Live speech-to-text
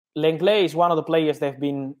Lenglet is one of the players they've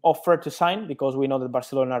been offered to sign, because we know that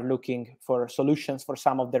Barcelona are looking for solutions for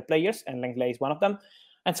some of their players, and Lenglet is one of them.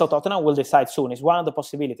 And so Tottenham will decide soon. It's one of the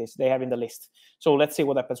possibilities they have in the list. So let's see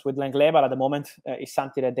what happens with Lenglet. But at the moment, it's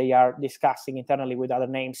something that they are discussing internally with other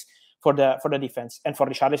names for the defense. And for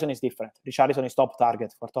Richarlison, it's different. Richarlison is top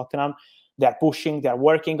target for Tottenham. They are pushing, they are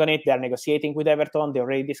working on it, they are negotiating with Everton. They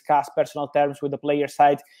already discussed personal terms with the player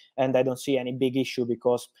side, and I don't see any big issue,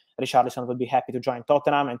 because Richarlison would be happy to join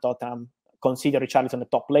Tottenham, and Tottenham consider Richarlison a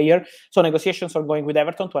top player. So negotiations are going with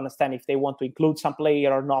Everton to understand if they want to include some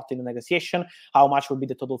player or not in the negotiation, how much would be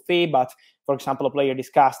the total fee. But, for example, a player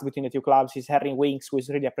discussed between the two clubs is Harry Winks, who is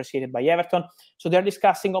really appreciated by Everton. So they're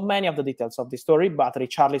discussing on many of the details of the story, but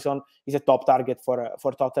Richarlison is a top target for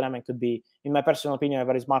Tottenham, and could be, in my personal opinion, a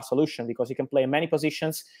very smart solution, because he can play in many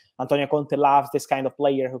positions. Antonio Conte loves this kind of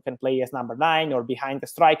player who can play as number 9 or behind the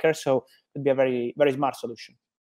striker, so it would be a very, very smart solution.